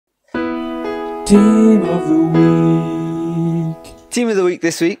Team of the Week. Team of the Week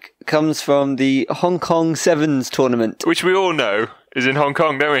this week comes from the Hong Kong Sevens tournament. Which we all know is in Hong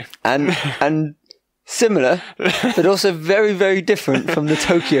Kong, don't we? And similar, but also very, very different from the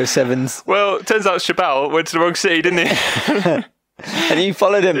Tokyo Sevens. Well, it turns out Shabal went to the wrong city, didn't he? And you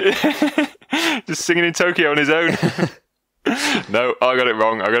followed him. Just singing in Tokyo on his own. No, I got it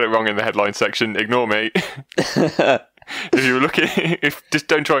wrong. I got it wrong in the headline section. Ignore me. If you were looking, just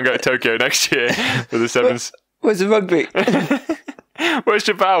don't try and go to Tokyo next year for the Sevens. Where's the rugby? Where's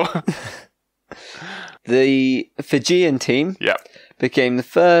Shabal? The Fijian team became the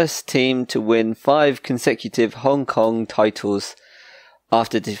first team to win 5 consecutive Hong Kong titles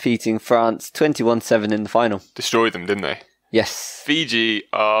after defeating France 21-7 in the final. Destroyed them, didn't they? Yes. Fiji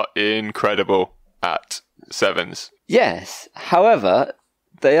are incredible at Sevens. Yes. However,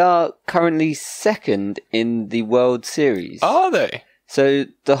 they are currently second in the World Series. Are they? So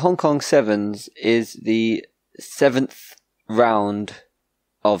the Hong Kong Sevens is the 7th round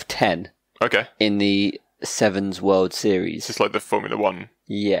of 10. Okay. In the Sevens World Series. It's like the Formula One.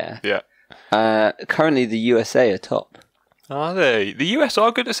 Yeah. Yeah. Currently the USA are top. Are they? The US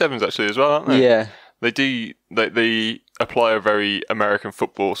are good at Sevens actually as well, aren't they? Yeah. They do. They apply a very American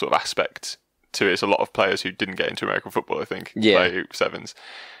football sort of aspect to it. It's a lot of players who didn't get into American football, I think, play Sevens.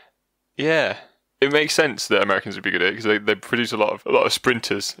 Yeah. It makes sense that Americans would be good at it because they produce a lot of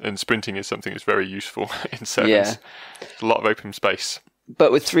sprinters, and sprinting is something that's very useful in Sevens. Yeah. There's a lot of open space.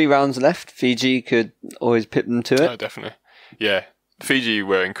 But with 3 rounds left, Fiji could always pip them to it. Oh, definitely. Yeah. Fiji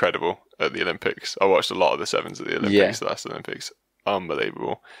were incredible at the Olympics. I watched a lot of the Sevens at the Olympics, the last Olympics.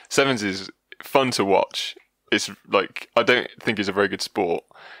 Unbelievable. Sevens is fun to watch. It's like, I don't think it's a very good sport.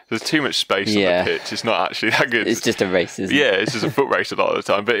 There's too much space on the pitch. It's not actually that good. It's just a race, isn't it? Yeah, it's just a foot race a lot of the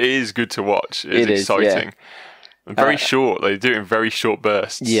time, but it is good to watch. It's exciting. Yeah. And very short. They do it in very short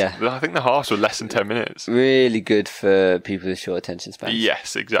bursts. Yeah. I think the halves were less than 10 minutes. Really good for people with short attention spans.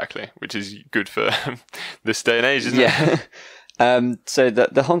 Yes, exactly. Which is good for this day and age, isn't it? So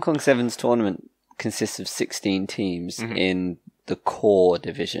the Hong Kong Sevens tournament consists of 16 teams in the core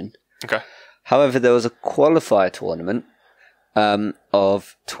division. Okay. However, there was a qualifier tournament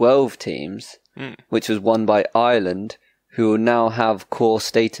of 12 teams, which was won by Ireland, who will now have core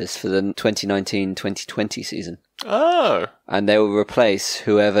status for the 2019-2020 season. Oh. And they will replace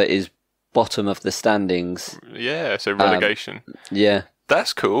whoever is bottom of the standings. Yeah, so relegation. Yeah.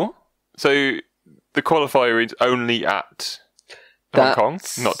 That's cool. So the qualifier is only at Hong Kong,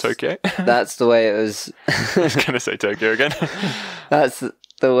 not Tokyo. That's the way it was. I was going to say Tokyo again. That's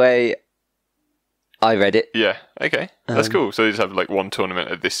the way I read it. Yeah, okay. That's cool. So they just have like one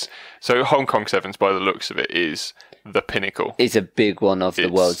tournament of this. So Hong Kong Sevens, by the looks of it, is the pinnacle. It's a big one of the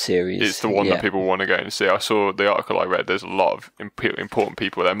World Series. It's the one that people want to go and see. I saw the article I read. There's a lot of important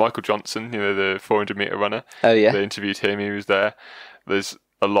people there. Michael Johnson, the 400-meter runner. Oh yeah. They interviewed him. He was there. There's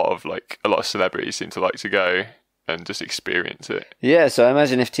a lot of celebrities seem to like to go and just experience it. Yeah. So I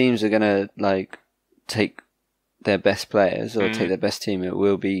imagine if teams are gonna take their best players or take their best team, it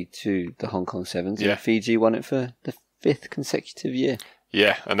will be to the Hong Kong Sevens. Yeah. And Fiji won it for the 5th consecutive year.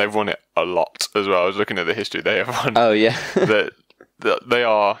 Yeah, and they've won it a lot as well. I was looking at the history they have won. Oh yeah. that they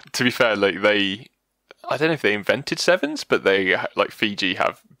are, to be fair, I don't know if they invented Sevens, but they, Fiji,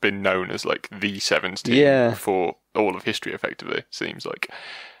 have been known as the Sevens team for all of history. Effectively, seems like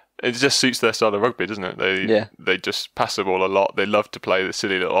it just suits their style of rugby, doesn't it? They just pass the ball a lot. They love to play the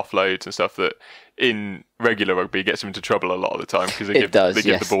silly little offloads and stuff that in regular rugby gets them into trouble a lot of the time because they give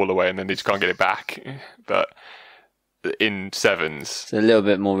the ball away and then they just can't get it back. But in Sevens, there's a little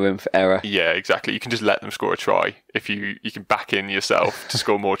bit more room for error. Yeah, exactly. You can just let them score a try. If you can back in yourself to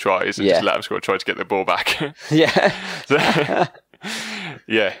score more tries and just let them score a try to get the ball back. Yeah.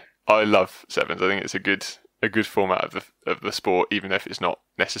 Yeah, I love Sevens. I think it's a good format of the sport, even if it's not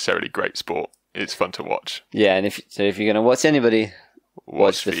necessarily great sport. It's fun to watch. Yeah, and if you're going to watch anybody,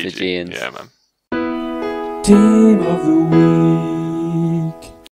 watch the Fiji. Fijians. Yeah, man. Team of the Week.